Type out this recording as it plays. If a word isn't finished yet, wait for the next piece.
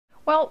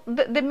Well,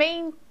 the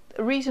main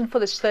reason for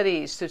the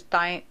study is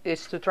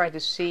to try to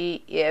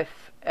see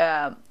if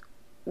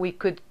we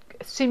could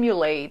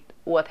simulate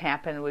what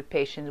happened with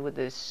patients with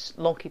this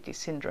long QT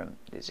syndrome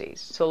disease.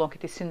 So long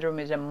QT syndrome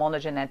is a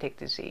monogenetic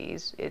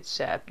disease. It's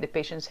the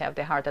patients have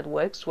the heart that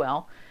works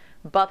well,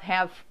 but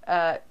have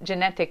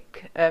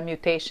genetic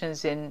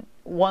mutations in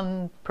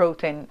one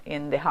protein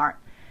in the heart.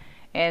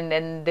 And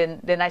then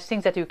the nice thing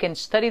is that you can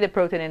study the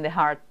protein in the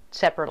heart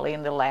separately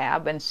in the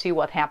lab and see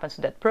what happens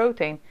to that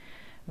protein.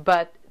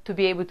 But to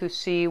be able to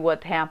see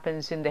what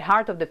happens in the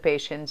heart of the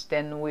patients,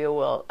 then we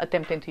will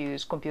attempting to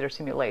use computer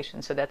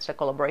simulation. So that's a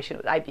collaboration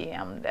with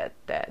IBM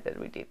that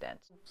we did that.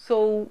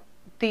 So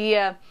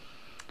the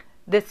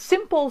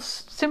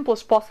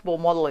simplest possible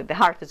model in the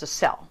heart is a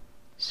cell.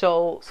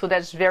 So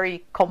that's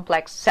very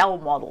complex cell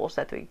models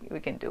that we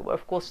can do.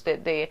 Of course,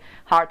 the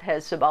heart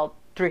has about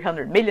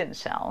 300 million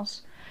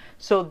cells.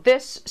 So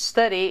this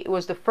study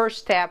was the first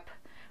step.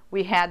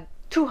 We had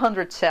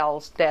 200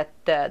 cells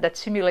that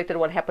simulated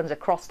what happens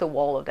across the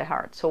wall of the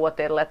heart. So what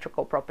the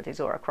electrical properties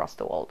are across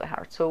the wall of the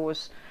heart. So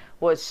it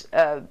was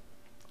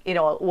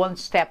one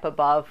step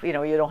above. You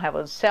don't have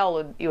a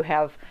cell, you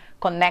have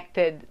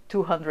connected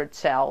 200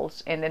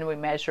 cells, and then we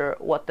measure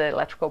what the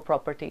electrical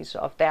properties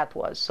of that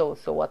was. So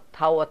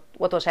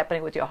what was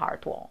happening with your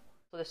heart wall.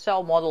 So the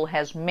cell model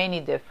has many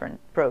different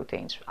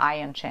proteins,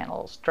 ion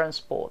channels,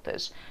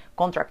 transporters,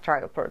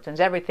 contractile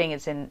proteins. Everything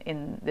is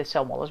in the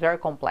cell model. It's a very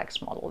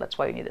complex model. That's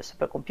why you need a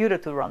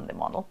supercomputer to run the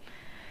model.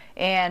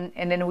 And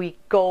then we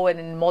go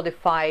and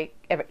modify,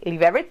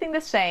 leave everything the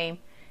same,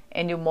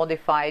 and you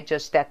modify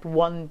just that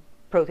one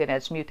protein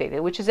that's mutated,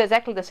 which is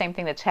exactly the same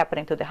thing that's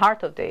happening to the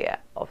heart of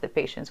the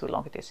patients with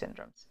long QT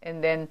syndromes.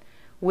 And then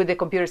with the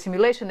computer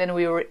simulation, then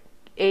we were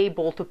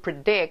able to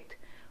predict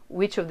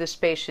which of these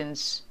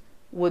patients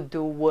would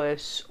do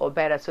worse or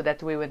better, so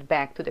that we went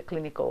back to the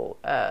clinical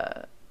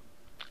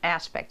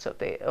aspects of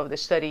the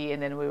study,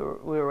 and then we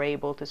were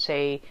able to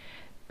say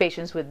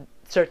patients with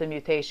certain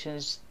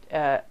mutations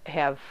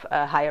have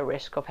a higher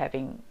risk of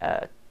having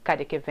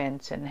cardiac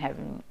events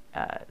and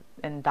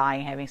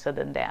dying, having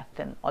sudden death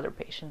than other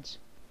patients.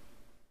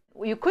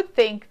 You could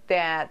think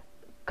that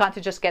can't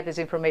you just get this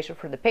information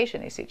from the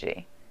patient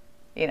ECG?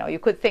 You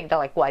could think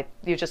that why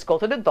you just go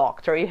to the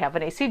doctor, you have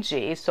an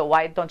ECG, so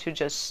why don't you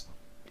just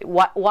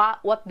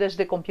what does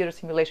the computer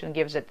simulation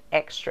gives it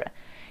extra?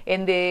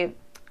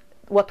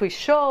 What we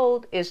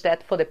showed is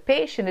that for the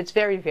patient, it's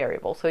very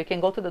variable. So you can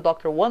go to the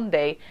doctor one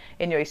day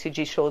and your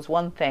ECG shows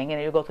one thing,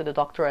 and you go to the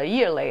doctor a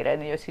year later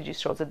and your ECG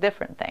shows a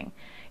different thing.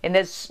 And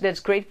there's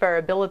great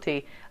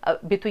variability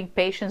between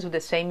patients with the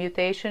same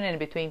mutation and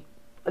between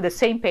the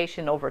same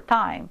patient over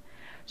time.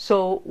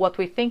 So what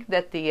we think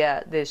that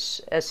this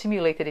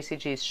simulated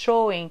ECG is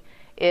showing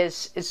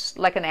is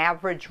like an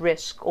average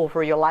risk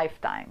over your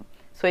lifetime.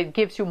 So it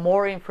gives you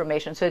more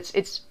information. So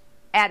it's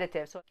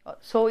additive.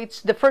 So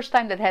it's the first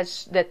time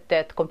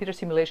that computer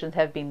simulations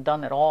have been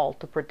done at all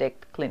to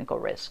predict clinical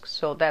risks.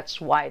 So that's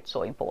why it's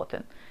so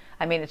important.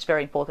 I mean, it's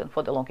very important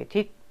for the long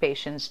QT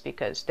patients,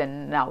 because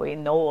then now we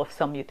know of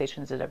some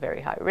mutations that are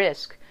very high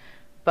risk.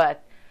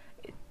 But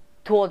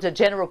towards the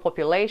general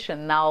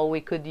population, now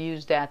we could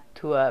use that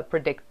to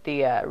predict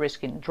the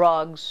risk in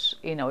drugs.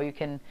 You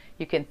can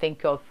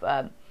think of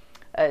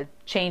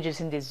changes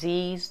in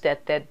disease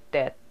that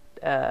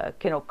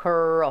can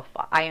occur, of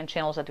ion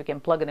channels that we can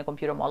plug in a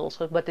computer model.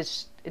 But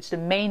it's the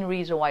main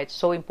reason why it's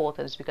so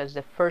important, is because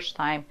the first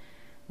time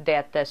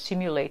that the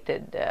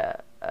simulated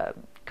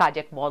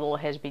cardiac model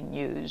has been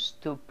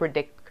used to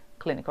predict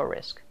clinical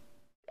risk.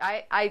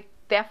 I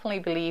definitely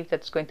believe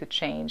that's going to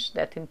change,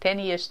 that in 10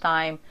 years'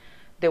 time,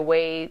 the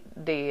way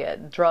the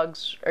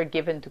drugs are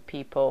given to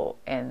people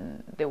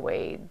and the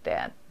way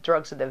that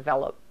drugs are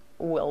developed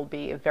will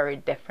be very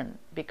different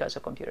because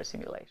of computer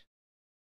simulation.